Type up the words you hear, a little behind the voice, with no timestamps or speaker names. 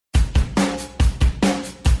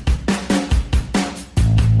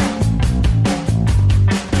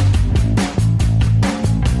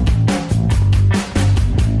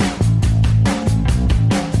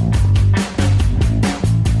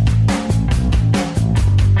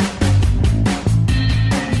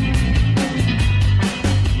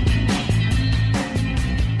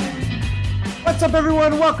up,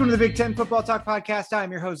 everyone? Welcome to the Big Ten Football Talk Podcast.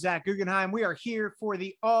 I'm your host, Zach Guggenheim. We are here for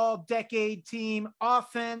the all-decade team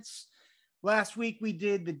offense. Last week, we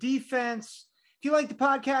did the defense. If you like the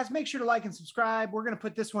podcast, make sure to like and subscribe. We're going to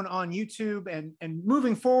put this one on YouTube, and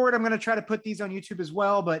moving forward, I'm going to try to put these on YouTube as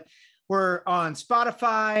well, but we're on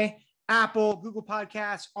Spotify, Apple, Google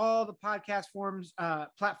Podcasts, all the podcast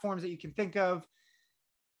platforms that you can think of,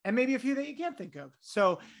 and maybe a few that you can't think of.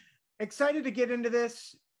 So excited to get into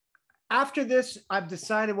this. After this, I've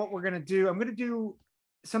decided what we're going to do. I'm going to do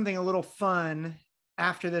something a little fun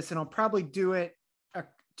after this, and I'll probably do it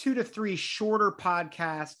 2 to 3 shorter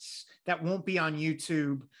podcasts that won't be on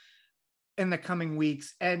YouTube in the coming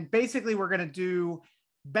weeks. And basically, we're going to do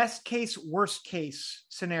best case, worst case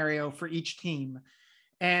scenario for each team.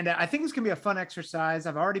 And I think it's going to be a fun exercise.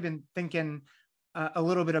 I've already been thinking a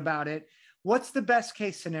little bit about it. What's the best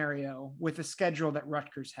case scenario with the schedule that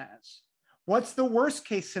Rutgers has? What's the worst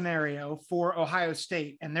case scenario for Ohio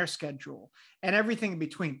State and their schedule and everything in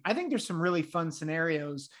between? I think there's some really fun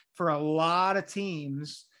scenarios for a lot of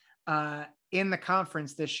teams in the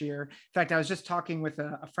conference this year. In fact, I was just talking with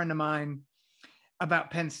a friend of mine about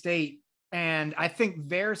Penn State, and I think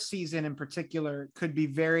their season in particular could be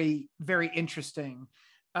very, very interesting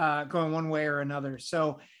going one way or another.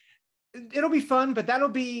 So it'll be fun, but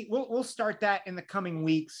we'll start that in the coming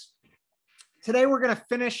weeks. Today, we're going to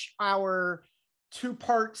finish our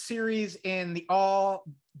 2-part series in the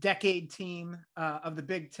all-decade team of the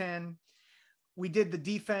Big Ten. We did the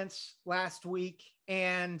defense last week,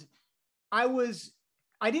 and I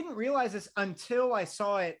didn't realize this until I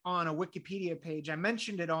saw it on a Wikipedia page. I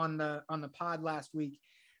mentioned it on the pod last week,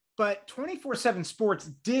 but 24/7 Sports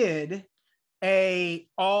did a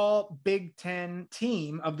all Big Ten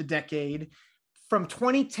team of the decade from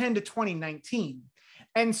 2010 to 2019.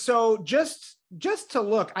 And so just to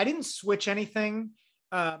look, I didn't switch anything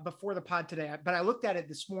before the pod today, but I looked at it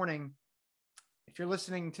this morning. If you're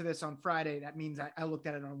listening to this on Friday, that means I looked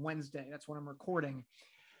at it on Wednesday. That's when I'm recording.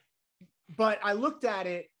 But I looked at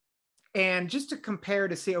it, and just to compare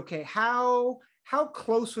to see, okay, how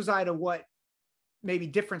close was I to what maybe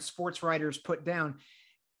different sports writers put down?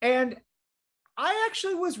 And I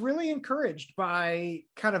actually was really encouraged by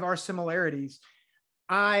kind of our similarities.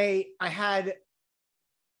 I had,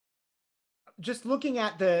 just looking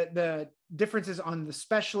at the differences on the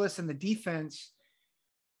specialists and the defense,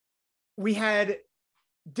 we had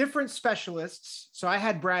different specialists. So I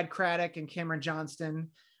had Brad Craddock and Cameron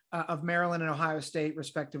Johnston of Maryland and Ohio State,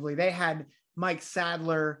 respectively. They had Mike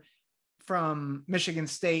Sadler from Michigan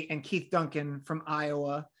State and Keith Duncan from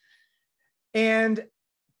Iowa. And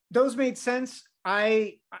those made sense.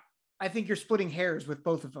 I think you're splitting hairs with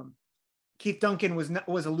both of them. Keith Duncan was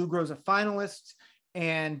a Lou Groza finalist,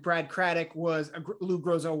 and Brad Craddock was a Lou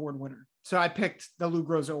Groza Award winner. So I picked the Lou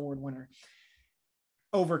Groza Award winner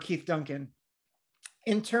over Keith Duncan.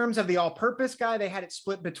 In terms of the all-purpose guy, they had it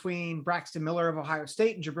split between Braxton Miller of Ohio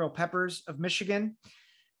State and Jabril Peppers of Michigan.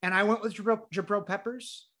 And I went with Jabril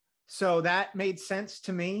Peppers. So that made sense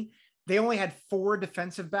to me. They only had 4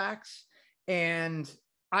 defensive backs, and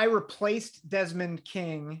I replaced Desmond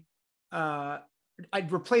King. I'd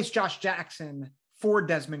replaced Josh Jackson for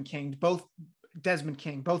Desmond King, both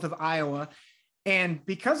of Iowa. And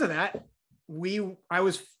because of that, we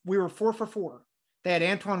were 4 for 4. They had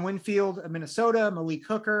Antoine Winfield of Minnesota, Malik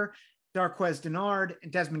Hooker, Darqueze Dennard,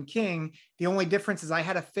 and Desmond King. The only difference is I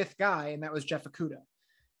had a 5th guy, and that was Jeff Okudah.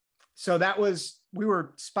 So we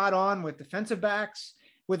were spot on with defensive backs.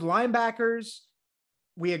 With linebackers,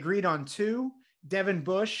 we agreed on 2, Devin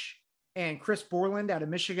Bush and Chris Borland out of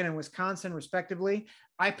Michigan and Wisconsin, respectively.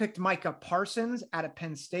 I picked Micah Parsons out of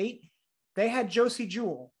Penn State. They had Josie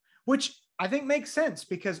Jewell, which I think makes sense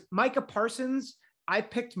because Micah Parsons, I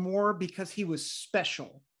picked more because he was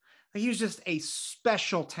special. He was just a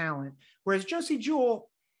special talent. Whereas Josie Jewell,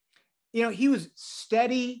 he was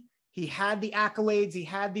steady. He had the accolades. He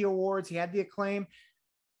had the awards. He had the acclaim.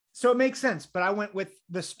 So it makes sense. But I went with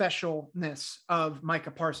the specialness of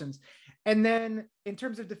Micah Parsons. And then in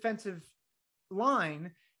terms of defensive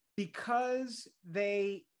line, because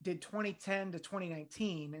they did 2010 to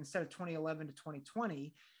 2019 instead of 2011 to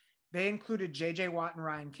 2020, they included J.J. Watt and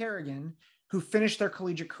Ryan Kerrigan, who finished their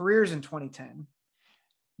collegiate careers in 2010.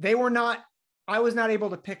 I was not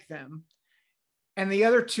able to pick them. And the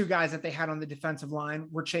other 2 guys that they had on the defensive line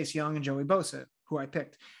were Chase Young and Joey Bosa, who I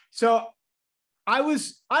picked. So I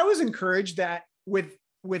was encouraged that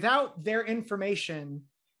without their information,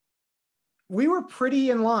 we were pretty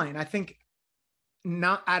in line. I think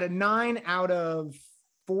not out of 9 out of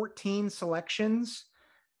 14 selections,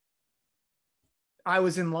 I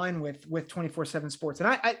was in line with 24/7 Sports. And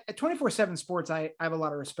I 24/7 Sports, I have a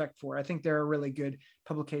lot of respect for. I think they're a really good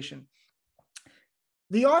publication.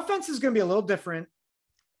 The offense is going to be a little different.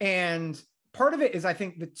 And part of it is, I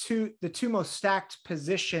think the two most stacked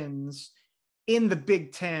positions in the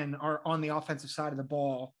Big Ten are on the offensive side of the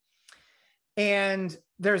ball. And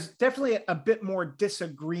there's definitely a bit more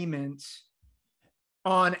disagreement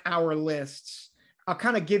on our lists. I'll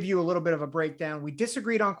kind of give you a little bit of a breakdown. We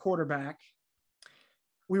disagreed on quarterback.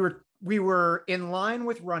 We were in line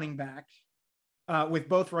with running back, with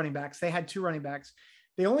both running backs. They had two running backs.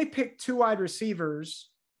 They only picked two wide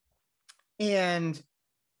receivers, and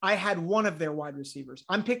I had one of their wide receivers.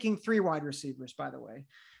 I'm picking three wide receivers, by the way.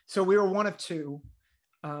 So we were one of two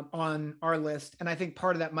on our list. And I think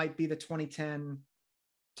part of that might be the 2010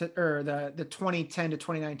 the 2010 to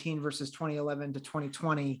 2019 versus 2011 to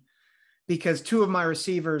 2020, because two of my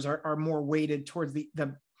receivers are more weighted towards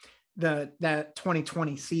that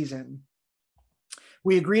 2020 season.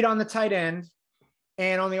 We agreed on the tight end,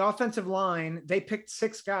 and on the offensive line, they picked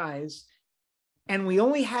six guys, and we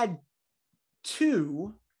only had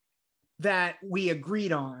two that we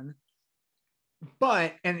agreed on,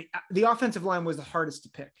 and the offensive line was the hardest to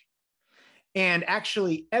pick. And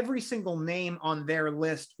actually, every single name on their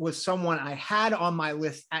list was someone I had on my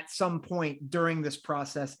list at some point during this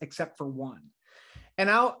process, except for one. And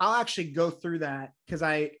I'll actually go through that, because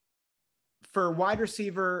for wide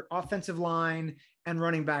receiver, offensive line, and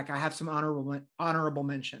running back, I have some honorable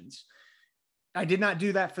mentions. I did not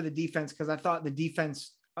do that for the defense, because I thought the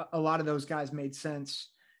defense, a lot of those guys made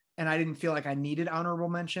sense, and I didn't feel like I needed honorable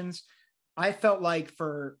mentions. I felt like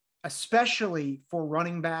especially for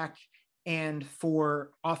running back and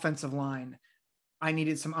for offensive line, I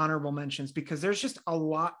needed some honorable mentions, because there's just a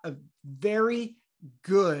lot of very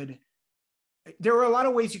good. There were a lot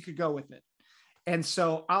of ways you could go with it. And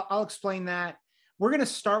so I'll explain that. We're going to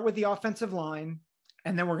start with the offensive line,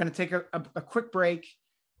 and then we're going to take a quick break.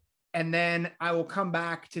 And then I will come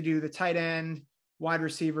back to do the tight end, wide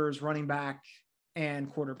receivers, running back, and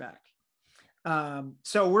quarterback.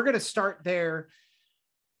 So we're going to start there.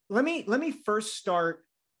 Let me first start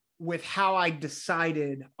with how I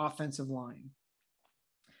decided offensive line.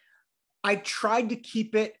 I tried to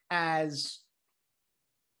keep it as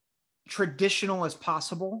traditional as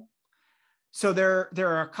possible. So there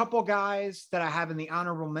are a couple guys that I have in the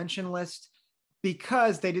honorable mention list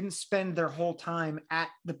because they didn't spend their whole time at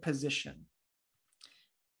the position.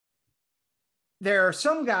 There are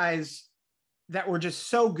some guys that were just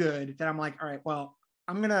so good that I'm like, all right, well,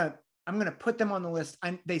 I'm gonna put them on the list.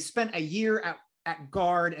 They spent a year at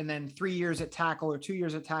guard and then 3 years at tackle or 2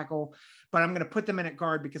 years at tackle, but I'm going to put them in at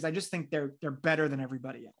guard because I just think they're better than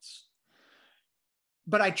everybody else.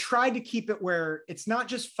 But I tried to keep it where it's not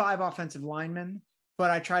just 5 offensive linemen, but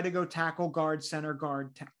I tried to go tackle, guard, center,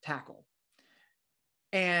 guard, tackle.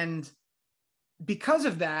 And because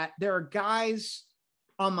of that, there are guys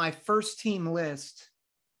on my first team list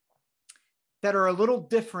that are a little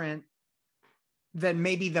different than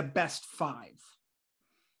maybe the best 5.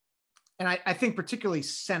 And I think particularly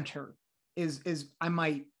center is I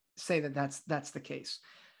might say that's the case.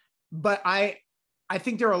 But I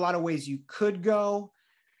think there are a lot of ways you could go.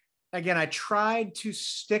 Again, I tried to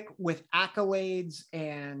stick with accolades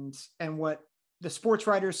and what the sports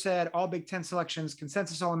writers said, all Big Ten selections,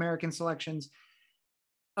 consensus All-American selections.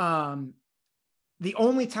 The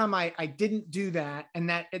only time I didn't do that,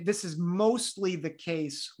 and that this is mostly the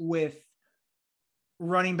case with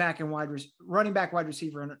running back, wide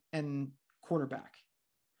receiver, and quarterback,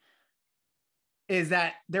 is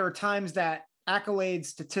that there are times that accolades,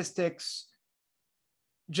 statistics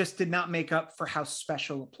just did not make up for how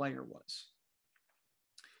special a player was.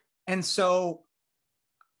 And so,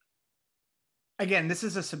 again, this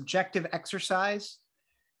is a subjective exercise.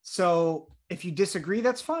 So if you disagree,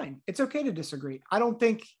 that's fine. It's okay to disagree. I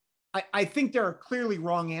think there are clearly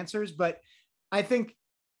wrong answers, but I think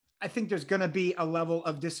there's going to be a level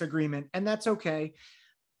of disagreement, and that's okay.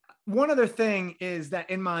 One other thing is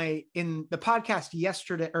that in the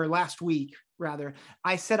podcast last week,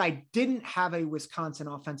 I said I didn't have a Wisconsin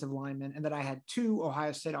offensive lineman and that I had 2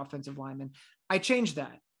 Ohio State offensive linemen. I changed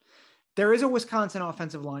that. There is a Wisconsin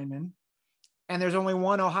offensive lineman, and there's only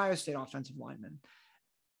 1 Ohio State offensive lineman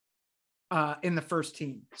in the first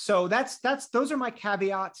team. So those are my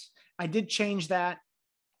caveats. I did change that.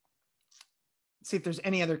 Let's see if there's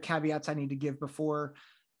any other caveats I need to give before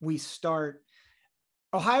we start.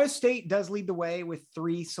 Ohio State does lead the way with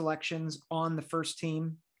 3 selections on the first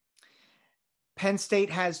team. Penn State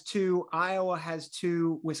has 2, Iowa has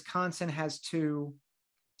 2, Wisconsin has 2.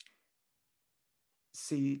 Let's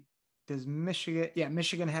see, does Michigan? Yeah,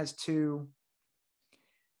 Michigan has 2.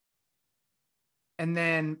 And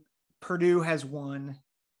then Purdue has one.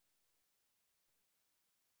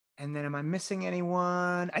 And then am I missing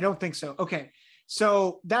anyone? I don't think so. Okay.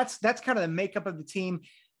 So that's kind of the makeup of the team.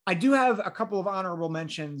 I do have a couple of honorable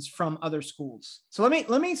mentions from other schools. So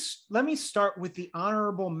let me start with the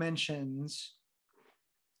honorable mentions.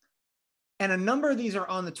 And a number of these are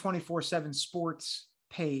on the 24/7 Sports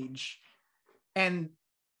page. And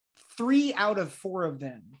 3 out of 4 of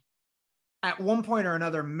them at one point or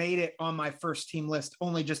another made it on my first team list,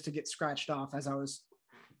 only just to get scratched off as I was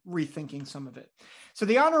rethinking some of it. So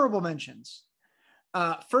the honorable mentions.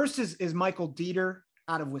 First is Michael Dieter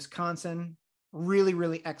out of Wisconsin. Really,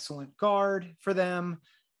 really excellent guard for them.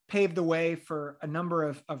 Paved the way for a number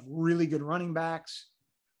of really good running backs.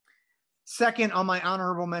 Second on my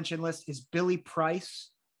honorable mention list is Billy Price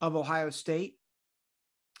of Ohio State.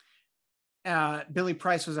 Billy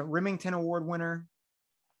Price was a Remington Award winner,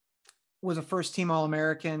 was a first team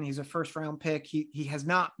All-American. He's a first round pick. He has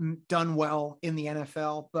not done well in the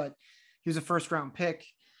NFL, but he was a first round pick.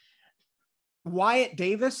 Wyatt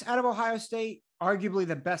Davis out of Ohio State, arguably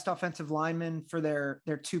the best offensive lineman for their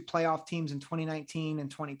 2 playoff teams in 2019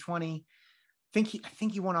 and 2020. I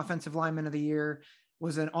think he won Offensive Lineman of the Year,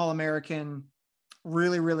 was an All-American,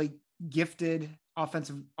 really, really gifted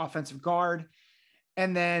offensive guard.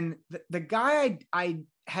 And then the guy I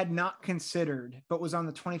had not considered, but was on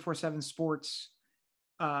the 24/7 Sports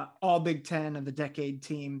All Big Ten of the Decade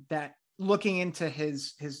team, that looking into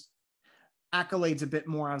his accolades a bit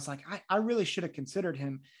more, I was like, I really should have considered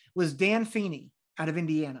him, was Dan Feeney out of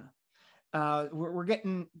Indiana. We're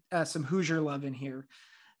getting some Hoosier love in here.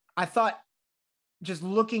 I thought, just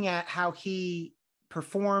looking at how he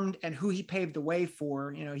performed and who he paved the way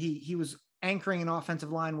for, he was anchoring an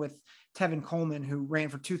offensive line with Tevin Coleman, who ran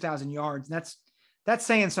for 2,000 yards. And that's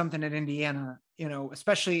saying something at Indiana,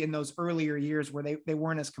 especially in those earlier years where they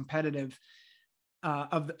weren't as competitive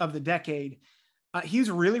of the decade. He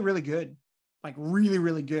was really, really good, like really,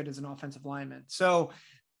 really good as an offensive lineman. So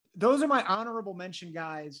those are my honorable mention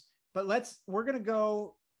guys, but we're going to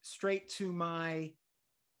go straight to my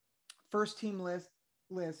first team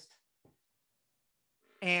list.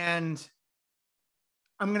 And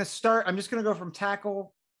I'm just going to go from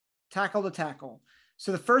tackle to tackle.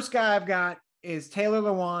 So the first guy I've got is Taylor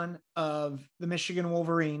Lewan of the Michigan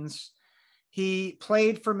Wolverines. He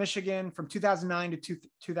played for Michigan from 2009 to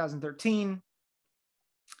 2013.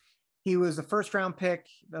 He was the first round pick,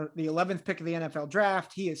 the 11th pick of the NFL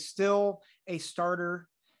draft. He is still a starter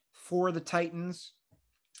for the Titans.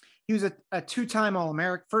 He was a 2-time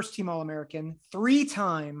All-American, first team All-American,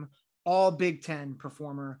 3-time All Big Ten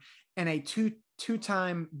performer, and a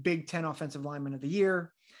two-time Big Ten Offensive Lineman of the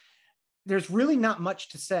Year. There's really not much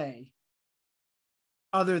to say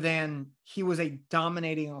other than he was a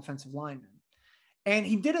dominating offensive lineman. And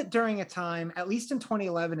he did it during a time, at least in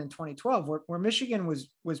 2011 and 2012, where Michigan was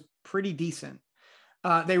pretty decent.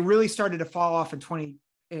 They really started to fall off in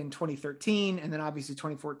 2013. And then obviously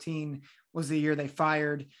 2014 was the year they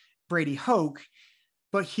fired Brady Hoke.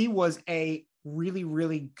 But he was a really,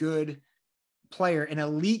 really good player, an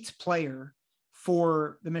elite player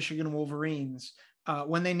for the Michigan Wolverines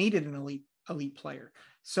when they needed an elite player.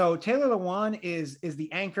 So Taylor Lewan is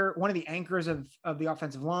the anchor, one of the anchors of the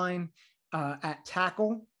offensive line at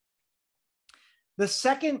tackle. The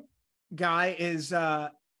second guy is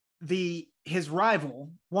his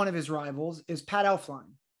rival, one of his rivals is Pat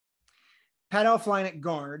Elflein. Pat Elflein at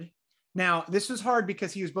guard. Now, this was hard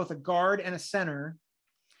because he was both a guard and a center,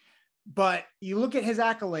 but you look at his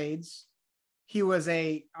accolades. He was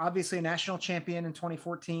obviously a national champion in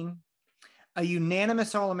 2014, a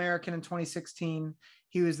unanimous All-American in 2016.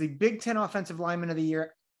 He was the Big Ten Offensive Lineman of the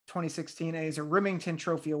Year 2016, and he's a Remington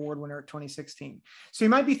Trophy Award winner at 2016. So you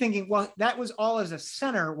might be thinking, well, that was all as a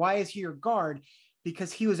center. Why is he your guard?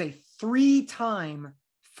 Because he was a 3-time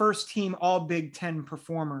first team All Big Ten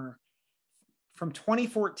performer from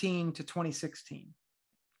 2014 to 2016.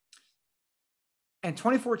 And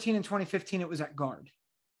 2014 and 2015, it was at guard.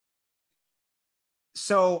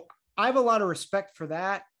 So I have a lot of respect for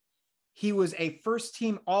that. He was a first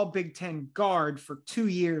team All Big Ten guard for 2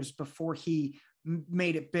 years before he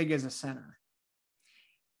made it big as a center.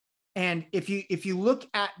 And if you look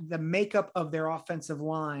at the makeup of their offensive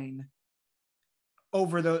line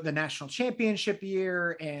over the national championship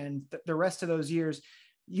year and the rest of those years,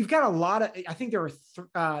 you've got a lot of, I think there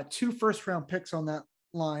were 2 first round picks on that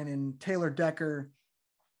line in Taylor Decker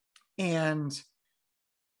and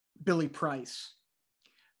Billy Price.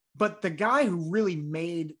 But the guy who really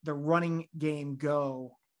made the running game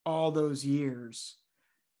go all those years,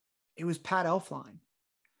 it was Pat Elflein.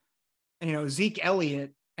 And, Zeke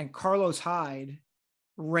Elliott and Carlos Hyde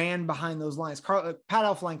ran behind those lines. Pat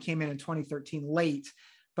Elflein came in 2013 late,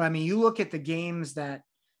 but I mean, you look at the games that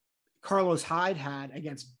Carlos Hyde had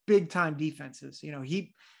against big time defenses.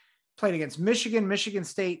 He played against Michigan, Michigan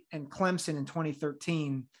State, and Clemson in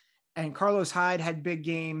 2013. And Carlos Hyde had big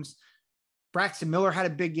games. Braxton Miller had a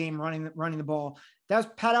big game running the ball. That was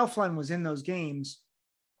Pat Elflein was in those games.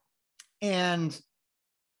 And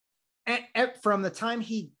from the time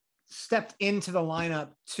he stepped into the lineup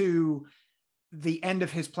to the end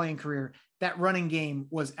of his playing career, that running game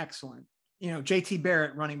was excellent. JT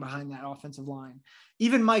Barrett running behind that offensive line.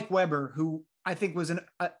 Even Mike Weber, who I think was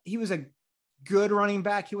he was a good running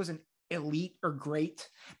back. He wasn't elite or great,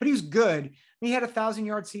 but he was good. He had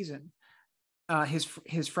 1,000-yard season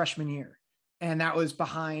his freshman year. And that was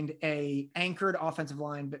behind a anchored offensive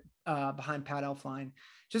line, but behind Pat Elflein.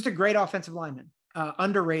 Just a great offensive lineman.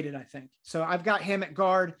 Underrated, I think. So I've got him at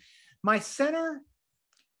guard. My center,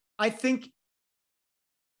 I think,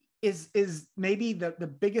 is maybe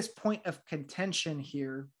the biggest point of contention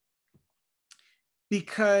here,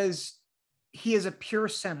 because he is a pure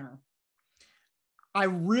center. I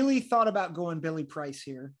really thought about going Billy Price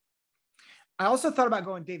here. I also thought about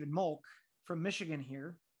going David Molk from Michigan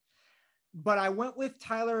here, but I went with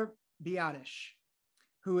Tyler Biadasz,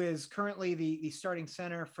 who is currently the starting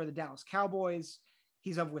center for the Dallas Cowboys.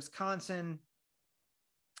 He's of Wisconsin.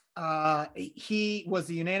 He was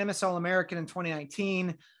the unanimous All-American in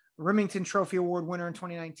 2019, Remington Trophy Award winner in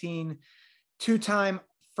 2019, two-time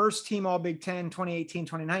first-team All-Big Ten 2018,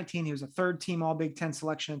 2019. He was a third-team All-Big Ten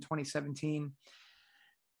selection in 2017.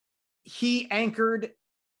 He anchored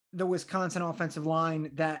the Wisconsin offensive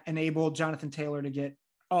line that enabled Jonathan Taylor to get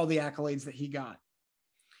all the accolades that he got.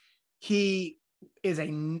 He was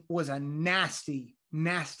a nasty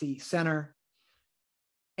center.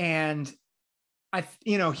 And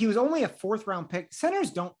he was only a 4th round pick.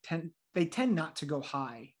 Centers tend not to go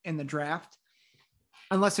high in the draft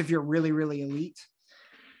unless if you're really, really elite.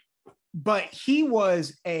 But he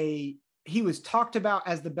was talked about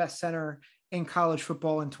as the best center in college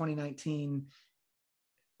football in 2019,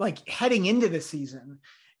 like heading into the season.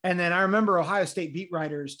 And then I remember Ohio State beat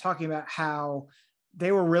writers talking about how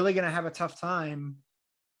they were really going to have a tough time,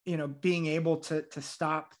 being able to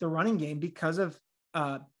stop the running game because of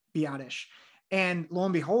Biadasz. And lo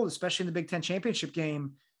and behold, especially in the Big Ten championship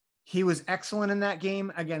game, he was excellent in that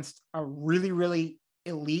game against a really, really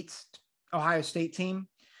elite Ohio State team.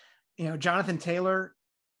 Jonathan Taylor,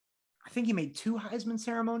 I think he made 2 Heisman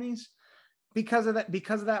ceremonies because of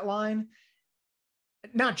that line.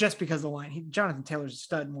 Not just because of the line. Jonathan Taylor's a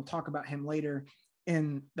stud, and we'll talk about him later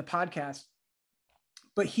in the podcast.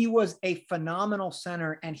 But he was a phenomenal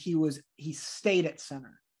center, and he stayed at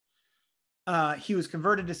center. He was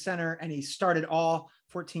converted to center, and he started all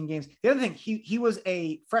 14 games. The other thing, he was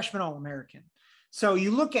a freshman All-American. So you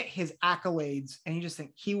look at his accolades, and you just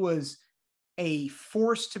think he was a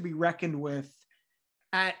force to be reckoned with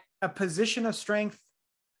at a position of strength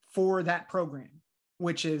for that program,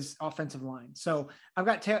 which is offensive line. So I've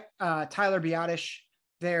got Tyler Biadasz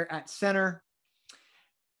there at center.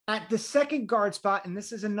 At the second guard spot, and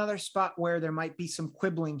this is another spot where there might be some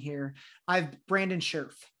quibbling here, I've Brandon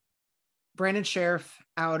Scherff. Brandon Scherff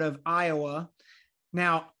out of Iowa.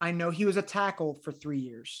 Now, I know he was a tackle for 3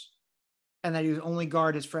 years and that he was only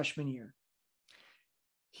guard his freshman year.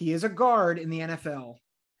 He is a guard in the NFL.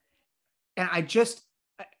 And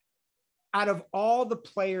out of all the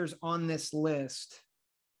players on this list,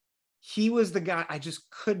 he was the guy I just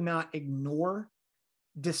could not ignore,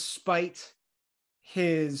 despite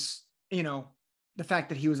his, the fact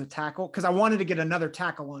that he was a tackle, because I wanted to get another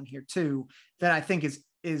tackle on here too that I think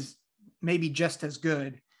is maybe just as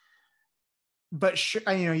good. But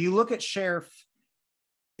you look at Scherff,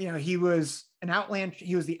 he was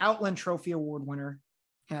the Outland Trophy Award winner.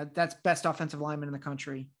 That's best offensive lineman in the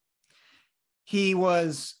country. He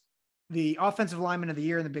was the offensive lineman of the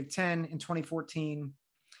year in the Big Ten in 2014.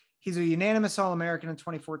 He's a unanimous All-American in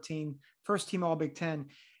 2014, first team All Big Ten.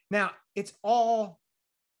 Now it's all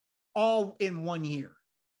in 1 year,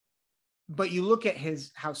 but you look at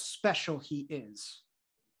how special he is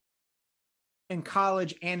in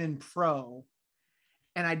college and in pro,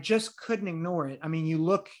 and I just couldn't ignore it. I mean, you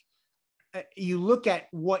look at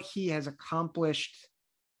what he has accomplished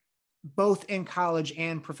both in college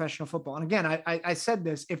and professional football. And again, I said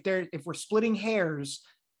this, if we're splitting hairs,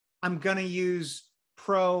 I'm going to use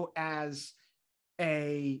pro as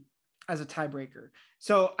a tiebreaker.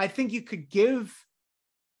 So I think you could give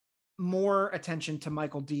more attention to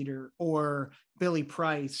Michael Dieter or Billy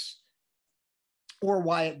Price or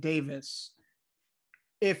Wyatt Davis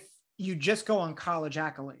if you just go on college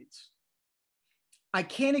accolades. I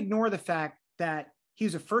can't ignore the fact that He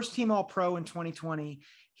was a first team All-Pro in 2020.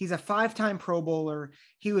 He's a 5-time Pro Bowler.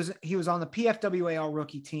 He was on the PFWA All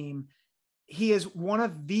Rookie team. He is one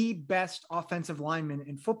of the best offensive linemen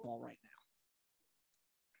in football right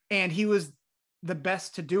now. And he was the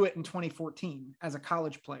best to do it in 2014 as a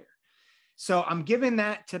college player. So I'm giving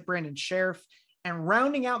that to Brandon Scherff. And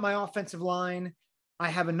rounding out my offensive line, I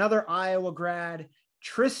have another Iowa grad,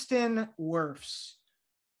 Tristan Wirfs,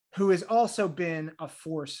 who has also been a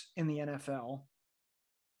force in the NFL.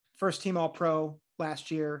 First team All-Pro last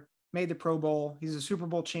year, made the Pro Bowl. He's a Super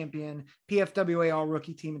Bowl champion, PFWA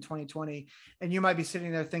All-Rookie team in 2020. And you might be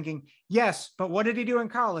sitting there thinking, yes, but what did he do in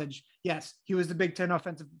college? Yes, he was the Big Ten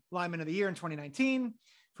Offensive Lineman of the Year in 2019,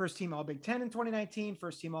 first team All-Big Ten in 2019,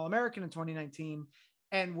 first team All-American in 2019,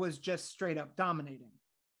 and was just straight up dominating.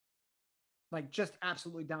 Like just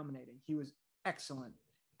absolutely dominating. He was excellent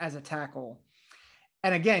as a tackle.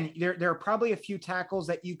 And again, there are probably a few tackles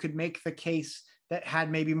that you could make the case that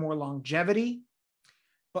had maybe more longevity.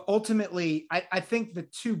 But ultimately, I think the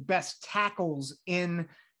two best tackles in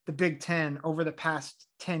the Big Ten over the past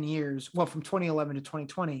 10 years, well, from 2011 to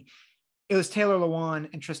 2020, it was Taylor Lewan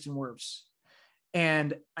and Tristan Wirfs.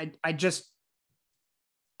 And I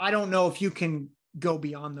don't know if you can go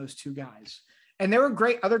beyond those two guys. And there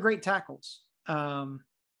were other great tackles. Taylor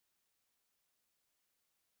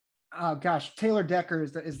Decker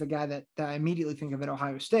is the guy that I immediately think of at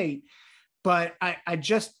Ohio State. But I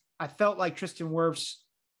felt like Tristan Wirfs,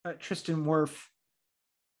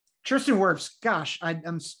 gosh,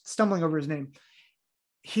 I'm stumbling over his name.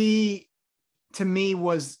 He, to me,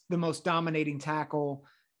 was the most dominating tackle.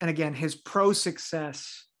 And again, his pro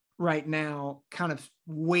success right now kind of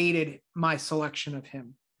weighted my selection of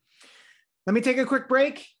him. Let me take a quick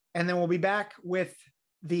break, and then we'll be back with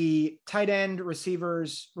the tight end,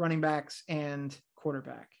 receivers, running backs, and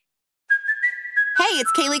quarterback. Hey,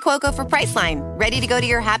 it's Kaylee Cuoco for Priceline. Ready to go to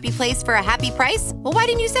your happy place for a happy price? Well, why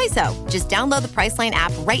didn't you say so? Just download the Priceline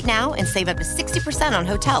app right now and save up to 60% on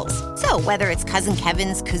hotels. So whether it's Cousin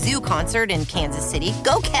Kevin's Kazoo Concert in Kansas City,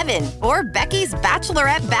 go Kevin, or Becky's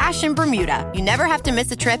Bachelorette Bash in Bermuda, you never have to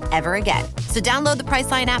miss a trip ever again. So download the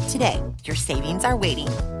Priceline app today. Your savings are waiting.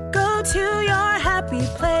 Go to your happy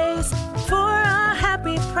place for a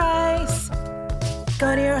happy price.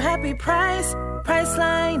 Go to your happy price,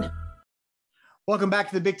 Priceline. Welcome back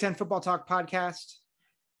to the Big Ten Football Talk podcast.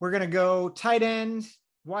 We're going to go tight end,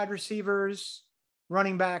 wide receivers,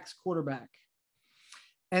 running backs, quarterback.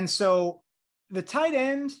 And so the tight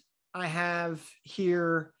end I have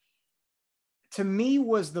here, to me,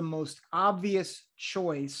 was the most obvious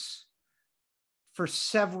choice for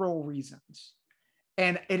several reasons.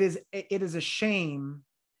 And it is a shame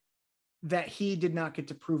that he did not get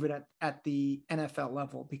to prove it at the NFL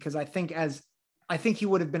level, because I think he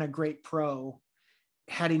would have been a great pro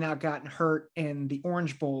had he not gotten hurt in the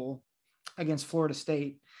Orange Bowl against Florida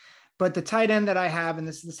State. But the tight end that I have, and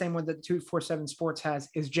this is the same one that 247 Sports has,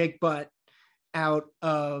 is Jake Butt out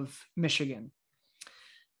of Michigan.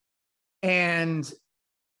 And,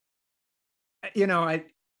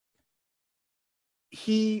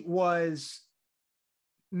 he was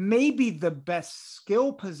maybe the best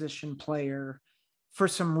skill position player for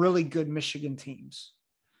some really good Michigan teams.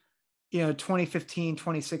 2015,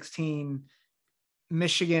 2016,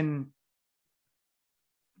 Michigan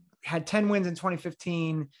had 10 wins in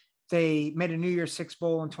 2015. They made a New Year's Six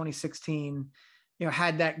Bowl in 2016,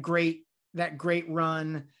 had that great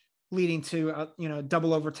run leading to a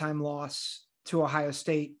double overtime loss to Ohio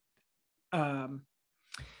State,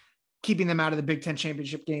 keeping them out of the Big Ten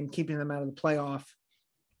championship game, keeping them out of the playoff.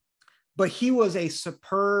 But he was a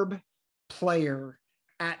superb player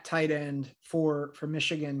at tight end for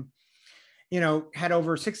Michigan. Had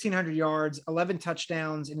over 1,600 yards, 11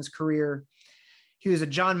 touchdowns in his career. He was a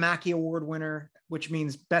John Mackey Award winner, which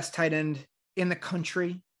means best tight end in the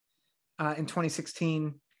country in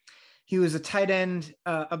 2016. He was a tight end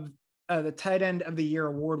of the tight end of the year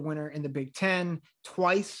award winner in the Big Ten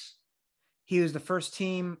twice. He was the first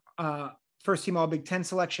team All Big Ten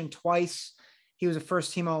selection twice. He was a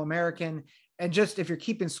first team All-American. And just if you're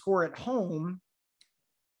keeping score at home,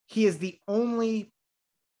 he is the only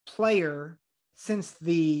player since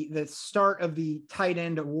the start of the tight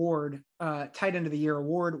end award, tight end of the year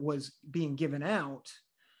award was being given out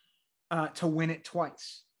to win it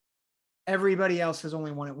twice. Everybody else has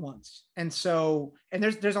only won it once. And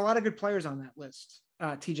there's a lot of good players on that list.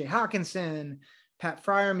 TJ Hawkinson, Pat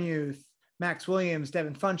Fryermuth, Max Williams,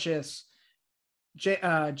 Devin Funchess,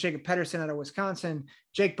 Jacob Pedersen out of Wisconsin.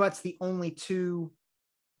 Jake Butt's the only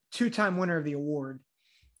two-time winner of the award.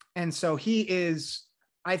 And so he is,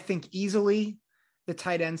 I think, easily the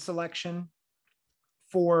tight end selection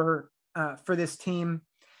for for this team.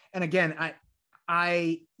 And again,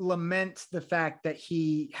 I lament the fact that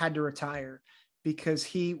he had to retire because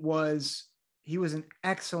he was an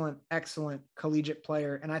excellent collegiate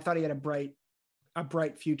player. And I thought he had a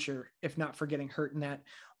bright future, if not for getting hurt in that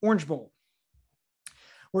Orange Bowl.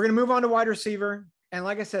 We're going to move on to wide receiver. And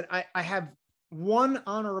like I said, I have one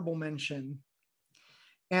honorable mention,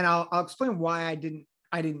 and I'll explain why I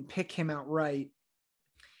didn't pick him outright.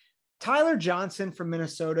 Tyler Johnson from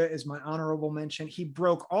Minnesota is my honorable mention. He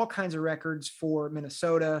broke all kinds of records for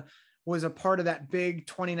Minnesota, was a part of that big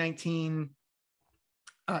 2019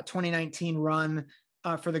 run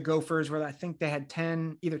for the Gophers, where I think they had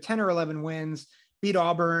either 10 or 11 wins, beat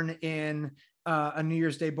Auburn in a New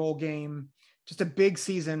Year's Day bowl game. Just a big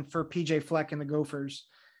season for PJ Fleck and the Gophers.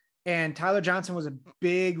 And Tyler Johnson was a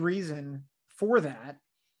big reason for that.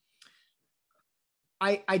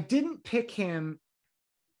 I didn't pick him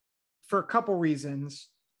for a couple reasons.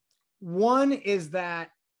 One is that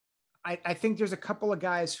I think there's a couple of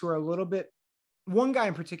guys who are one guy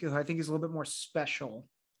in particular, I think is a little bit more special.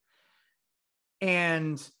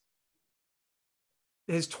 And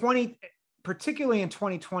particularly in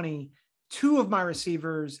 2020, two of my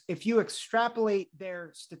receivers, if you extrapolate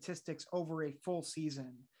their statistics over a full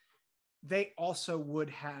season, they also would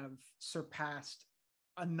have surpassed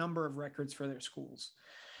a number of records for their schools.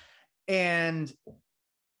 And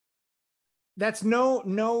that's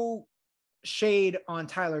no shade on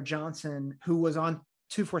Tyler Johnson, who was on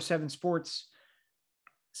 247 Sports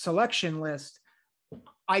selection list.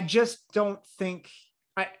 I just don't think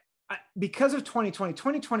because of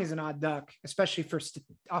 2020 is an odd duck, especially for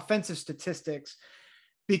offensive statistics,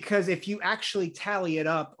 because if you actually tally it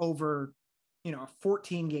up over, a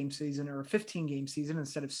 14 game season or a 15 game season,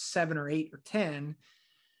 instead of 7 or 8 or 10,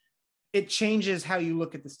 it changes how you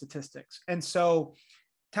look at the statistics. And so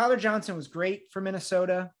Tyler Johnson was great for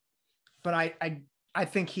Minnesota, but I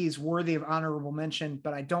think he's worthy of honorable mention,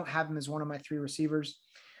 but I don't have him as one of my three receivers.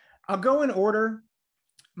 I'll go in order.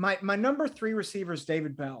 My number 3 receiver is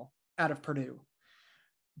David Bell out of Purdue.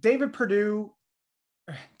 David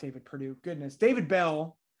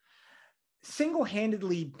Bell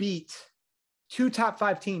single-handedly beat 2 top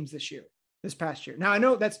 5 teams this past year. Now I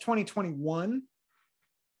know that's 2021,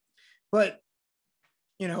 but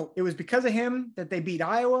it was because of him that they beat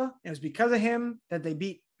Iowa. It was because of him that they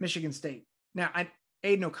beat Michigan State. Now,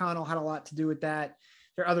 Aiden O'Connell had a lot to do with that.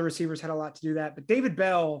 Their other receivers had a lot to do that. But David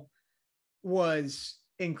Bell was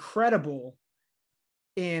incredible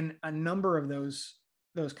in a number of those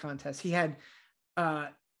contests. He had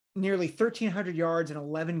nearly 1,300 yards in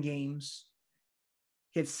 11 games.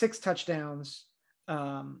 He had 6 touchdowns.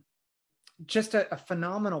 Just a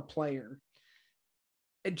phenomenal player.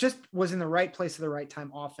 It just was in the right place at the right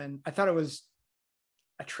time often. I thought it was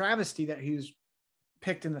a travesty that he was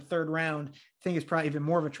picked in the 3rd round. I think it's probably even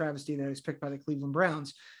more of a travesty that he was picked by the Cleveland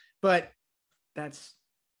Browns. But that's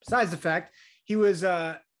besides the fact. He was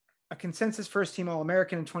a consensus first-team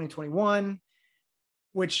All-American in 2021,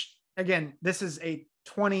 which, again, this is a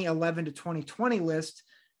 2011 to 2020 list,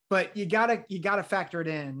 but you gotta factor it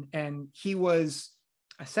in. And he was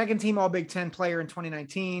a second-team All-Big Ten player in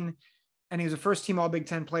 2019. And he was a first-team All-Big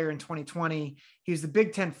Ten player in 2020. He was the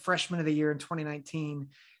Big Ten Freshman of the Year in 2019,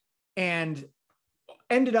 and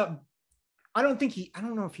ended up. I don't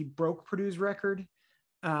know if he broke Purdue's record,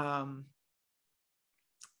 but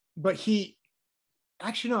he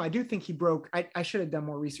actually no. I do think he broke. I should have done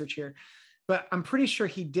more research here, but I'm pretty sure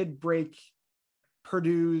he did break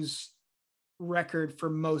Purdue's record for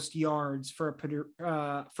most yards for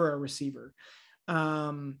a receiver,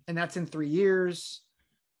 and that's in 3 years.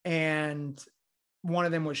 And one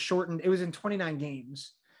of them was shortened. It was in 29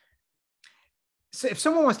 games. So if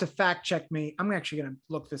someone wants to fact check me, I'm actually going to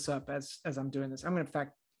look this up as I'm doing this. I'm going to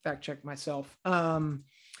fact check myself.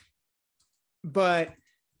 But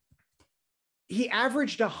he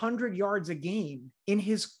averaged 100 yards a game in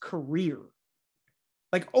his career,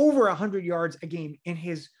 like over 100 yards a game in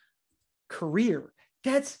his career.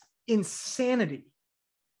 That's insanity.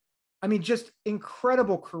 I mean, just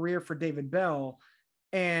incredible career for David Bell.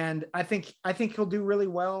 And I think he'll do really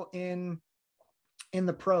well in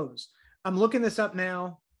the pros. I'm looking this up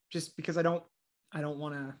now just because I don't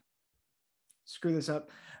want to screw this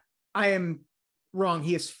up. I am wrong.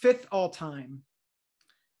 He is 5th all time.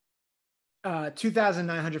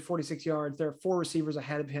 2,946 yards. There are 4 receivers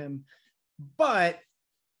ahead of him, but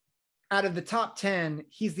out of the top 10,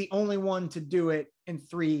 he's the only one to do it in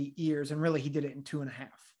 3 years. And really he did it in 2.5.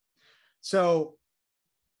 So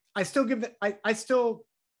I still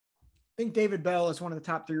think David Bell is one of the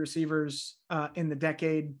top 3 receivers in the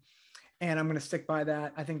decade, and I'm going to stick by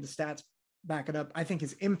that. I think the stats back it up. I think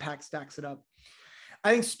his impact stacks it up.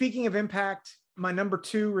 I think speaking of impact, my number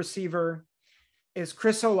 2 receiver is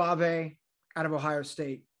Chris Olave out of Ohio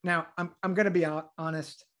State. Now, I'm going to be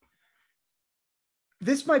honest.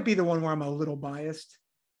 This might be the one where I'm a little biased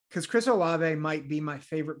because Chris Olave might be my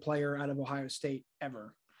favorite player out of Ohio State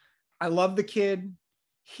ever. I love the kid.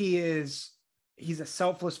 He's a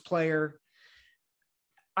selfless player.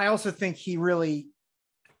 I also think he really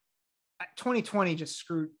 2020 just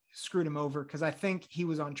screwed him over because I think he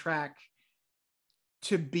was on track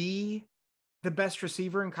to be the best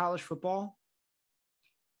receiver in college football.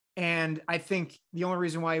 And I think the only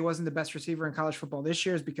reason why he wasn't the best receiver in college football this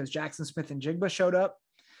year is because Jaxon Smith-Njigba showed up.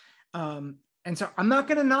 And so I'm not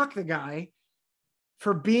going to knock the guy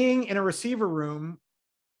for being in a receiver room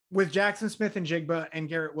with Jaxon Smith-Njigba and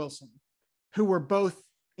Garrett Wilson, who were both,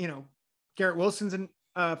 Garrett Wilson's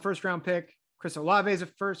a first-round pick. Chris Olave is a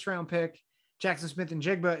first-round pick. Jaxon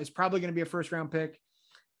Smith-Njigba is probably going to be a first-round pick.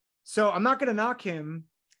 So I'm not going to knock him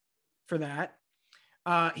for that.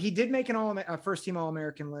 He did make a first-team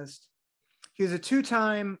All-American list. He was a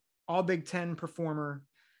 2-time All-Big Ten performer,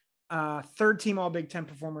 third-team All-Big Ten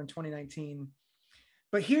performer in 2019.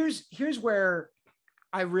 But here's where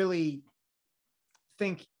I really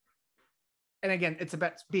think, and again, it's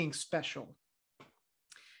about being special.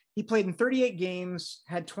 He played in 38 games,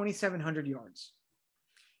 had 2,700 yards.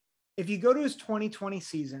 If you go to his 2020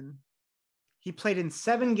 season, he played in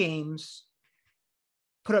 7 games,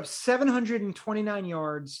 put up 729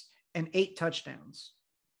 yards and 8 touchdowns.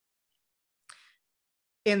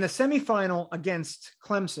 In the semifinal against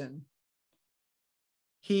Clemson,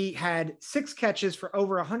 he had 6 catches for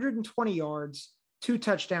over 120 yards, 2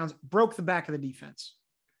 touchdowns, broke the back of the defense.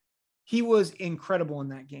 He was incredible in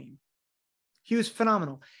that game. He was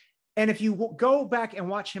phenomenal. And if you go back and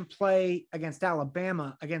watch him play against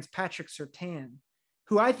Alabama, against Patrick Surtain,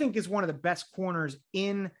 who I think is one of the best corners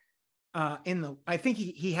I think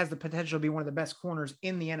he has the potential to be one of the best corners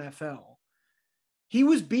in the NFL. He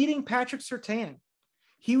was beating Patrick Surtain.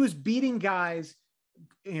 He was beating guys,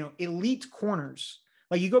 elite corners.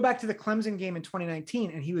 Like you go back to the Clemson game in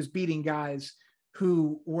 2019 and he was beating guys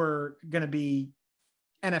who were going to be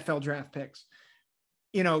NFL draft picks.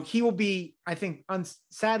 He will be, I think,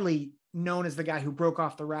 sadly known as the guy who broke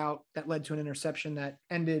off the route that led to an interception that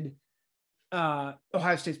ended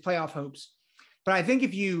Ohio State's playoff hopes. But I think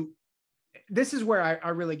this is where I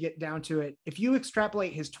really get down to it. If you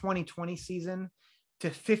extrapolate his 2020 season to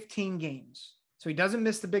 15 games, so he doesn't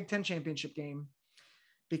miss the Big Ten championship game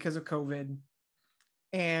because of COVID.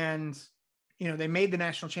 And, they made the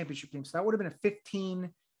national championship game. So that would have been a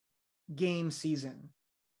 15-game season.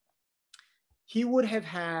 He would have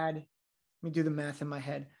had, let me do the math in my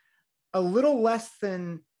head, a little less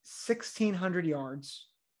than 1,600 yards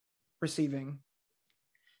receiving.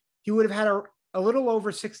 He would have had a little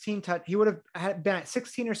over 16 he would have been at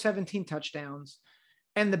 16 or 17 touchdowns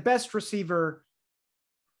and the best receiver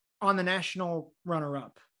on the national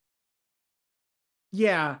runner-up.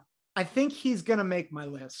 Yeah, I think he's going to make my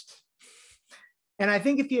list. And I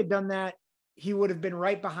think if he had done that, he would have been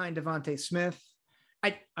right behind Devontae Smith.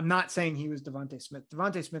 I'm not saying he was Devontae Smith.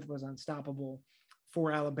 Devontae Smith was unstoppable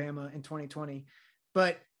for Alabama in 2020,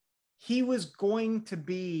 but he was going to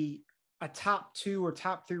be a top 2 or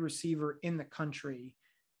top 3 receiver in the country.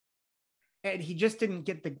 And he just didn't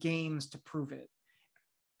get the games to prove it.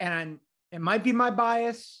 And it might be my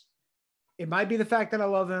bias. It might be the fact that I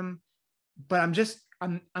love him, but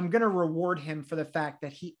I'm going to reward him for the fact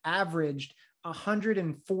that he averaged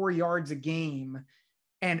 104 yards a game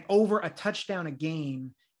and over a touchdown a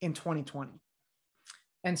game in 2020.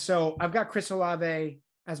 And so I've got Chris Olave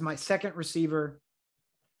as my second receiver.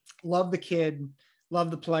 Love the kid.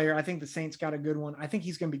 Love the player. I think the Saints got a good one. I think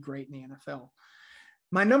he's going to be great in the NFL.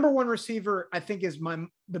 My number 1 receiver, I think, is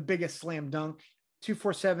the biggest slam dunk.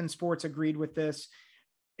 247 Sports agreed with this.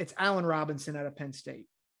 It's Allen Robinson out of Penn State.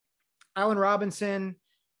 Allen Robinson,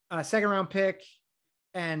 second-round pick,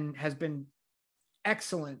 and has been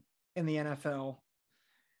excellent in the NFL.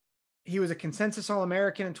 He was a consensus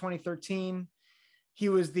All-American in 2013. He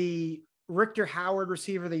was the Richter Howard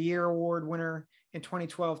Receiver of the Year award winner in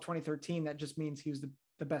 2012, 2013. That just means he was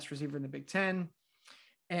the best receiver in the Big Ten.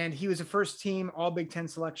 And he was a first team All Big Ten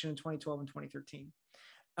selection in 2012 and 2013.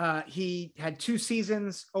 He had 2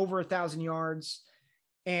 seasons over 1,000 yards.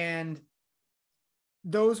 And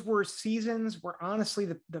those were seasons where honestly,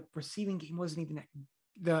 the receiving game wasn't even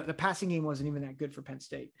the passing game wasn't even that good for Penn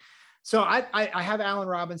State. So I have Allen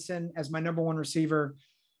Robinson as my number 1 receiver.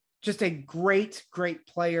 Just a great, great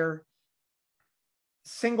player.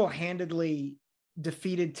 Single-handedly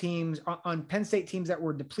defeated teams, on Penn State teams that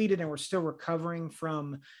were depleted and were still recovering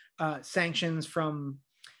from sanctions from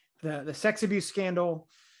the sex abuse scandal.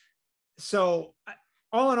 So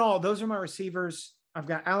all in all, those are my receivers. I've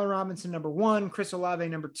got Allen Robinson, number 1, Chris Olave,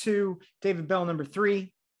 number 2, David Bell, number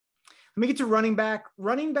 3. Let me get to running back.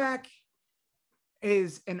 Running back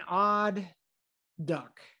is an odd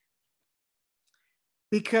duck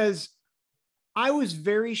because I was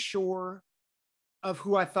very sure of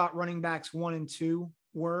who I thought running backs 1 and 2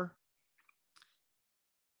 were.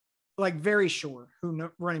 Like very sure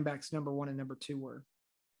who running backs number 1 and number 2 were.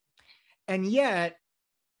 And yet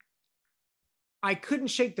I couldn't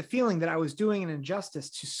shake the feeling that I was doing an injustice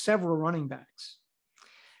to several running backs.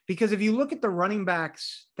 Because if you look at the running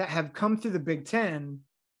backs that have come through the Big Ten,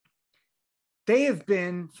 they have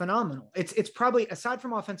been phenomenal. It's probably, aside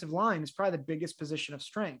from offensive line, it's probably the biggest position of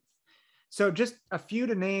strength. So just a few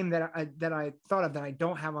to name that I thought of that I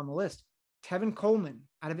don't have on the list. Tevin Coleman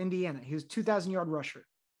out of Indiana. He was a 2,000-yard rusher.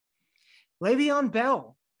 Le'Veon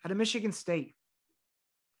Bell out of Michigan State.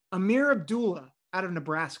 Amir Abdullah out of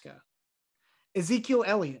Nebraska. Ezekiel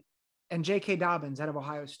Elliott and J.K. Dobbins out of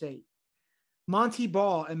Ohio State. Monty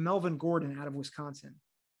Ball and Melvin Gordon out of Wisconsin.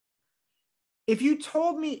 If you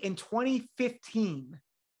told me in 2015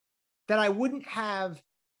 that I wouldn't have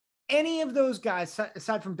any of those guys,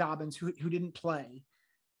 aside from Dobbins, who didn't play,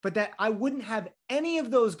 but that I wouldn't have any of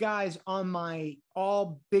those guys on my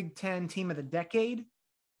all Big Ten team of the decade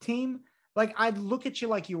team, like I'd look at you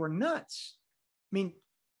like you were nuts. I mean,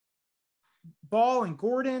 Ball and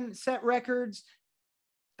Gordon set records.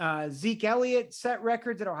 Zeke Elliott set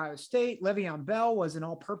records at Ohio State. Le'Veon Bell was an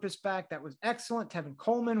all-purpose back that was excellent. Tevin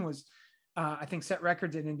Coleman was, I think, set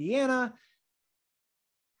records in Indiana.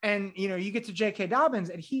 And, you know, you get to J.K. Dobbins,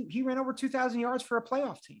 and he ran over 2,000 yards for a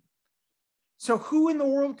playoff team. So who in the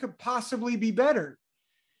world could possibly be better?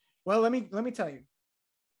 Well, let me tell you.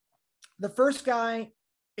 The first guy,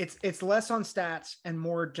 it's less on stats and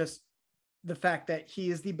more just the fact that he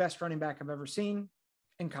is the best running back I've ever seen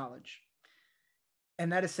in college.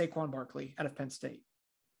 And that is Saquon Barkley out of Penn State.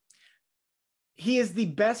 He is the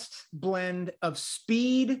best blend of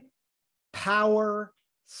speed, power,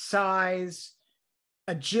 size,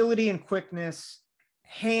 agility and quickness,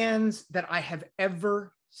 hands that I have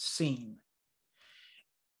ever seen.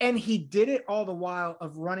 And he did it all the while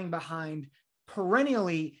of running behind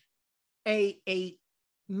perennially a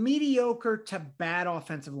mediocre to bad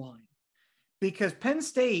offensive line. Because Penn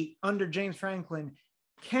State under James Franklin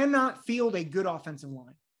cannot field a good offensive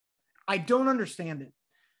line. I don't understand it.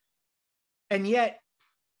 And yet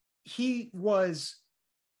he was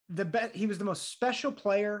the best. He was the most special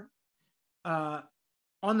player on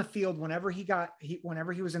the field whenever he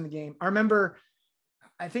was in the game. I remember,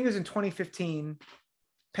 I think it was in 2015,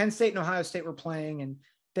 Penn State and Ohio State were playing, and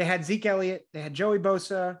they had Zeke Elliott, they had Joey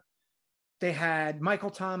Bosa, they had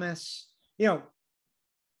Michael Thomas, you know,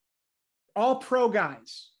 all pro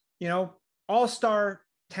guys, you know, all-star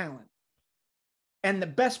talent. And the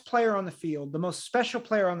best player on the field, the most special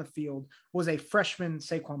player on the field, was a freshman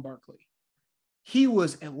Saquon Barkley. He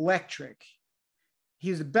was electric. He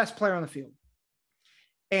was the best player on the field.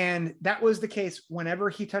 And that was the case whenever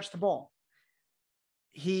he touched the ball.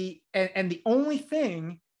 And the only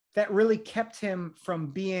thing that really kept him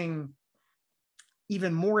from being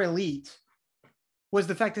even more elite was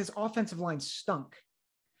the fact that his offensive line stunk.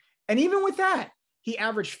 And even with that, he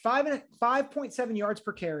averaged 5.7 yards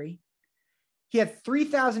per carry. He had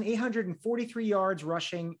 3,843 yards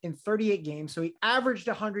rushing in 38 games. So he averaged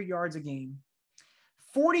 100 yards a game,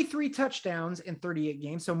 43 touchdowns in 38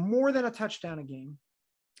 games. So more than a touchdown a game.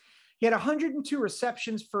 He had 102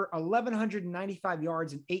 receptions for 1,195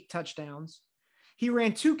 yards and 8 touchdowns. He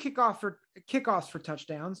ran 2 kickoffs for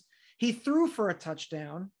touchdowns. He threw for a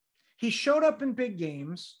touchdown. He showed up in big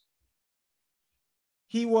games.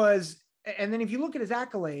 And then if you look at his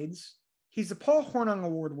accolades, he's the Paul Hornung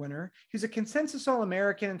Award winner. He's a consensus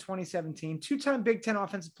All-American in 2017, 2-time Big Ten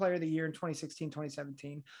Offensive Player of the Year in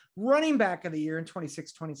 2016-2017, running back of the year in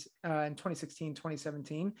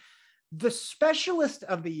 2016-2017, the Specialist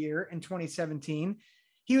of the Year in 2017.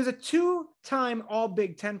 He was a 2-time All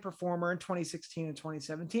Big Ten performer in 2016 and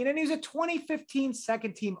 2017, and he was a 2015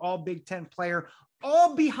 second-team All Big Ten player,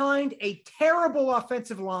 all behind a terrible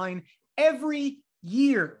offensive line every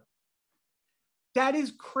year. That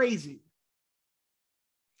is crazy.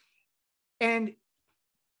 And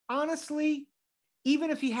honestly,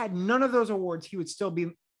 even if he had none of those awards, he would still be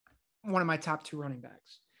one of my top 2 running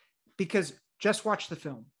backs, because just watch the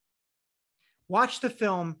film. Watch the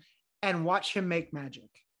film and watch him make magic.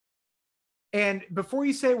 And before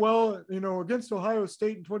you say, well, you know, against Ohio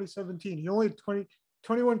State in 2017, he only had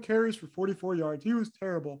 21 carries for 44 yards. He was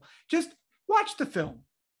terrible. Just watch the film.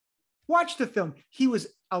 Watch the film. He was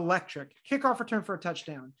electric. Kickoff return for a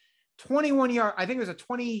touchdown. 21 yard. I think it was a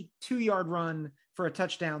 22-yard run for a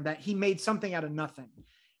touchdown that he made something out of nothing.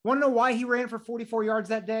 Want to know why he ran for 44 yards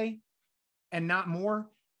that day and not more?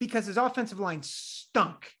 Because his offensive line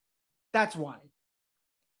stunk. That's why.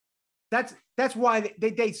 That's why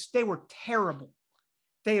they were terrible.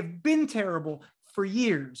 They have been terrible for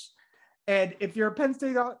years. And if you're a Penn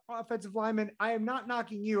State offensive lineman, I am not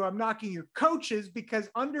knocking you. I'm knocking your coaches, because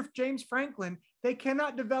under James Franklin, they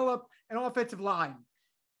cannot develop an offensive line.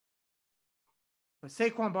 But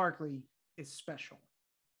Saquon Barkley is special.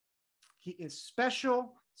 He is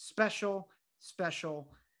special.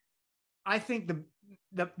 I think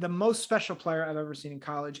the most special player I've ever seen in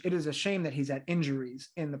college. It is a shame that he's had injuries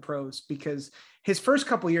in the pros, because his first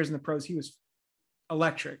couple of years in the pros, he was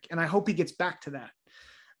electric. And I hope he gets back to that.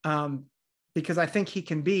 Because I think he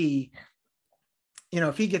can be,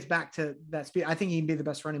 if he gets back to that speed, I think he can be the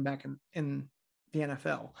best running back in the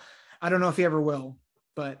NFL. I don't know if he ever will,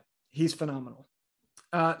 but he's phenomenal.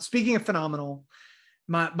 Speaking of phenomenal,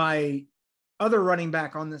 my other running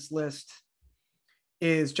back on this list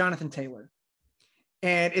is Jonathan Taylor.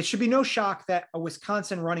 And it should be no shock that a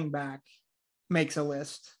Wisconsin running back makes a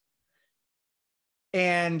list.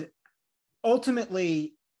 And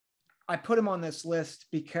ultimately, I put him on this list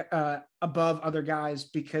because above other guys,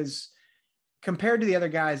 because compared to the other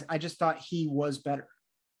guys, I just thought he was better.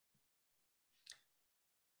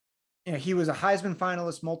 He was a Heisman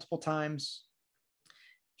finalist multiple times.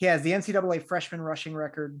 He has the NCAA freshman rushing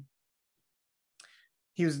record.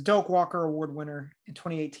 He was a Doak Walker Award winner in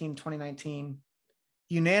 2018, 2019,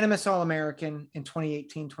 unanimous All-American in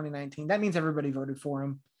 2018, 2019. That means everybody voted for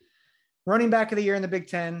him. Running back of the year in the Big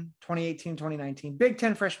Ten, 2018, 2019. Big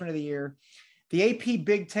Ten freshman of the year. The AP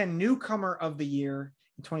Big Ten newcomer of the year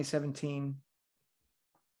in 2017.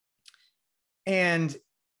 And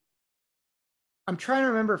I'm trying to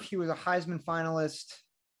remember if he was a Heisman finalist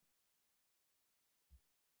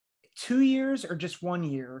 2 years or just 1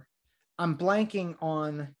 year. I'm blanking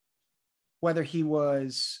on whether he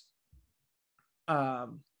was at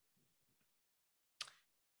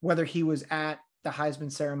the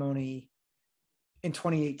Heisman ceremony in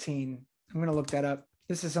 2018. I'm going to look that up.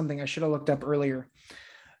 This is something I should have looked up earlier.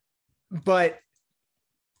 But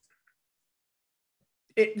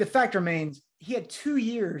the fact remains, he had 2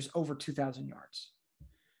 years over 2,000 yards.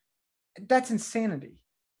 That's insanity.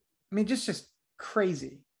 I mean, just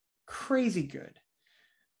crazy good.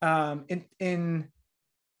 Let me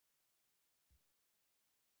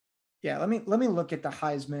look at the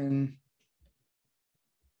Heisman.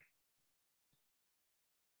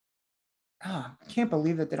 Can't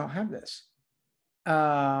believe that they don't have this.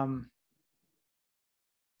 Sorry.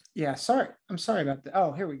 I'm sorry about that.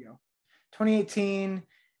 Oh, here we go. 2018.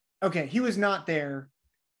 Okay. He was not there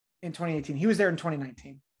in 2018. He was there in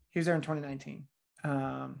 2019.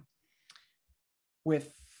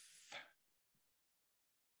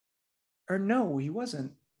 No, he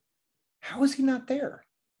wasn't. How was he not there?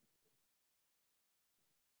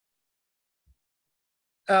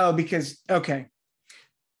 Oh, okay.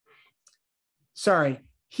 Sorry.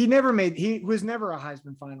 He was never a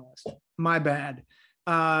Heisman finalist. My bad.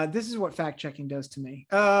 This is what fact checking does to me.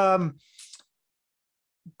 That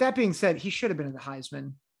being said, he should have been in the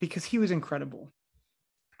Heisman because he was incredible.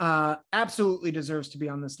 Absolutely deserves to be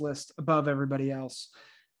on this list above everybody else.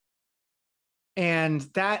 And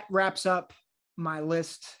that wraps up my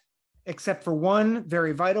list, except for one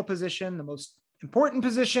very vital position, the most important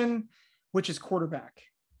position, which is quarterback.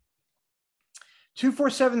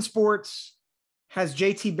 247 Sports has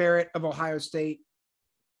JT Barrett of Ohio State.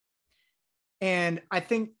 And I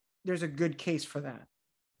think there's a good case for that.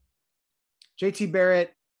 JT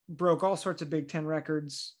Barrett broke all sorts of Big Ten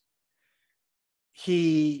records.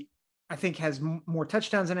 He, I think, has more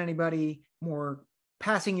touchdowns than anybody, more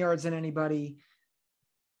passing yards than anybody.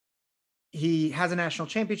 He has a national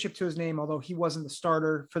championship to his name, although he wasn't the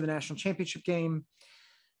starter for the national championship game.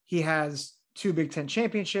 He has 2 Big Ten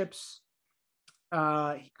championships.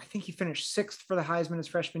 I think he finished 6th for the Heisman his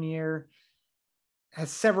freshman year, has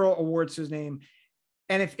several awards to his name.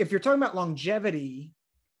 And if you're talking about longevity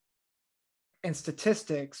and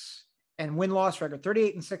statistics and win-loss record,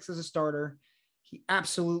 38-6 as a starter, he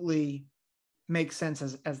absolutely makes sense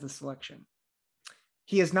as the selection.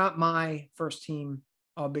 He is not my first team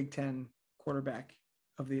all Big Ten quarterback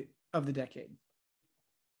of the decade.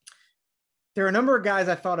 There are a number of guys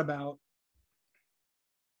I thought about,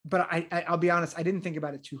 but I'll be honest, I didn't think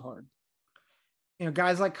about it too hard.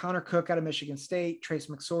 Guys like Connor Cook out of Michigan State, Trace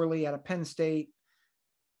McSorley out of Penn State,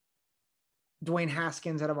 Dwayne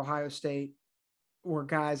Haskins out of Ohio State were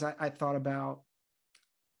guys I thought about.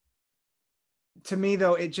 To me,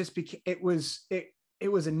 though, it just became, it was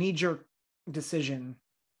a knee-jerk decision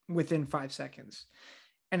within 5 seconds.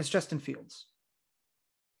 And it's Justin Fields.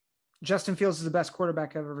 Justin Fields is the best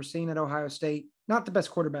quarterback I've ever seen at Ohio State. Not the best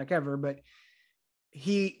quarterback ever, but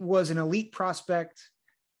he was an elite prospect.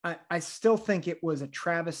 I still think it was a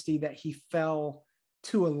travesty that he fell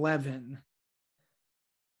to 11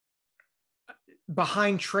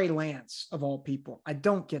 behind Trey Lance, of all people. I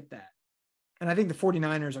don't get that. And I think the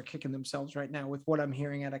 49ers are kicking themselves right now with what I'm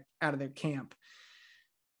hearing out of their camp.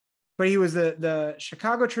 But he was the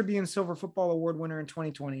Chicago Tribune Silver Football Award winner in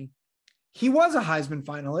 2020. He was a Heisman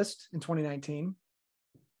finalist in 2019.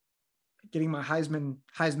 Getting my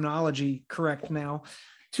Heismanology correct now.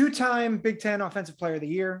 2-time Big Ten Offensive Player of the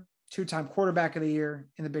Year, 2-time Quarterback of the Year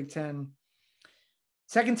in the Big Ten,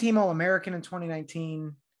 2nd team All-American in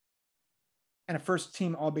 2019, and a 1st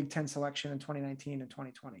team All-Big Ten selection in 2019 and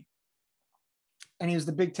 2020. And he was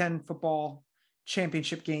the Big Ten Football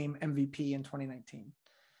Championship Game MVP in 2019.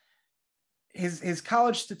 His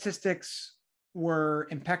college statistics were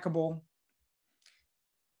impeccable.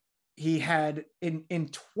 He had in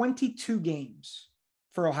 22 games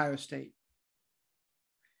for Ohio State,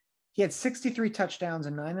 he had 63 touchdowns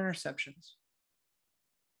and 9 interceptions.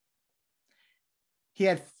 He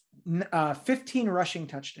had 15 rushing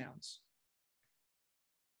touchdowns.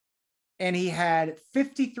 And he had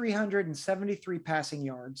 5,373 passing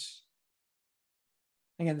yards.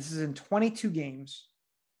 Again, this is in 22 games.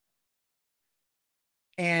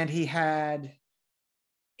 And he had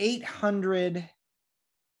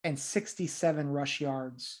 867 rush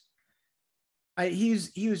yards.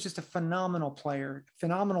 He was just a phenomenal player,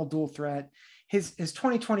 phenomenal dual threat. His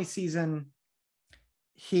 2020 season,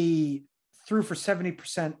 he threw for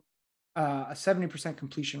 70%, a 70%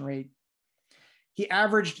 completion rate. He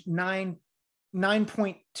averaged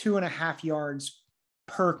 9.2 and a half yards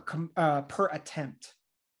per attempt.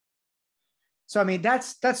 So I mean,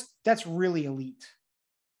 that's really elite.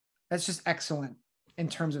 That's just excellent in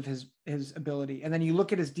terms of his ability. And then you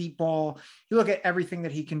look at his deep ball, you look at everything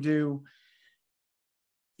that he can do.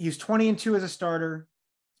 He was 20-2 as a starter,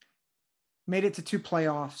 made it to 2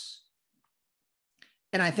 playoffs.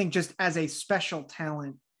 And I think just as a special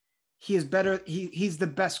talent, he is better. He's the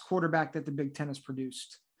best quarterback that the Big Ten has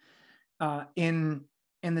produced in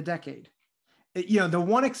the decade. The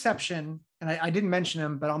one exception, and I didn't mention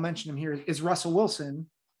him, but I'll mention him here, is Russell Wilson.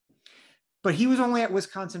 But he was only at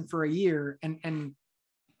Wisconsin for a year, and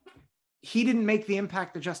he didn't make the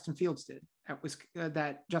impact that Justin Fields did.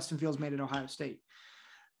 That Justin Fields made at Ohio State.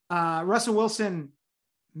 Russell Wilson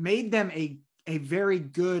made them a very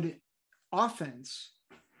good offense,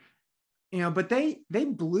 but they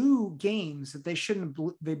blew games that they shouldn't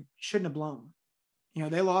have blown.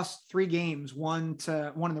 They lost 3 games, one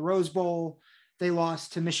in the Rose Bowl. They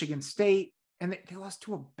lost to Michigan State, and they lost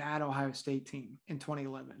to a bad Ohio State team in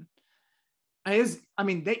 2011. That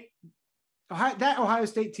Ohio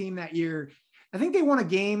State team that year, I think they won a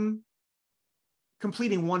game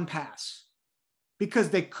completing 1 pass because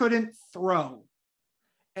they couldn't throw.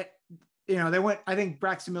 They went, I think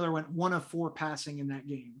Braxton Miller went 1 of 4 passing in that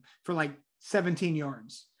game for like 17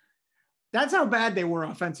 yards. That's how bad they were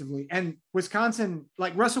offensively. And Wisconsin,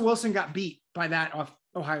 like Russell Wilson got beat by that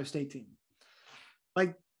Ohio State team.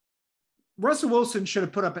 Like Russell Wilson should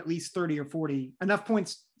have put up at least 30 or 40, enough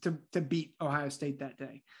points to beat Ohio State that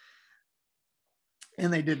day.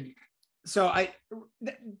 And they didn't. So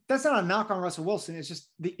that's not a knock on Russell Wilson. It's just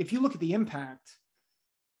if you look at the impact,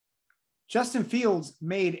 Justin Fields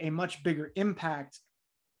made a much bigger impact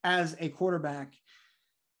as a quarterback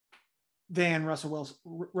than Russell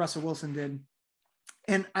Wilson did.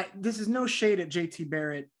 And this is no shade at JT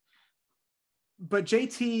Barrett, but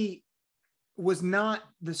JT was not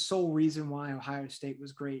the sole reason why Ohio State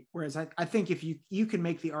was great. Whereas I think if you can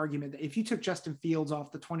make the argument that if you took Justin Fields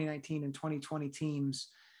off the 2019 and 2020 teams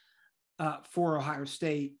for Ohio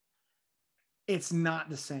State, it's not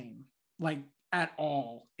the same, like at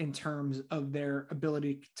all, in terms of their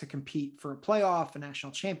ability to compete for a playoff, a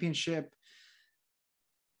national championship.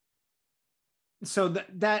 So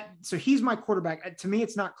so he's my quarterback. To me,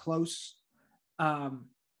 it's not close.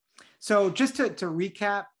 So just to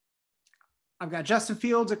recap, I've got Justin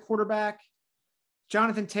Fields at quarterback,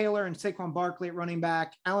 Jonathan Taylor and Saquon Barkley at running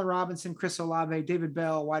back, Allen Robinson, Chris Olave, David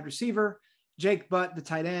Bell, wide receiver, Jake Butt, the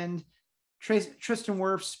tight end, Tristan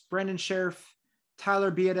Wirfs, Brendan Scherf,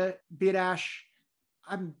 Tyler Biadasz,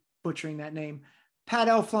 I'm butchering that name, Pat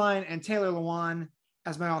Elflein, and Taylor Lewan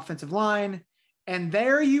as my offensive line. And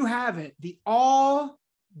there you have it, the all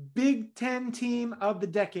Big Ten team of the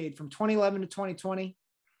decade from 2011 to 2020.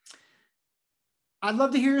 I'd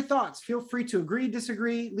love to hear your thoughts. Feel free to agree,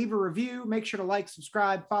 disagree, leave a review. Make sure to like,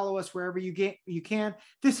 subscribe, follow us wherever you can.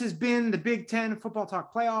 This has been the Big Ten Football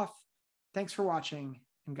Talk Playoff. Thanks for watching,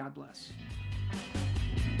 and God bless.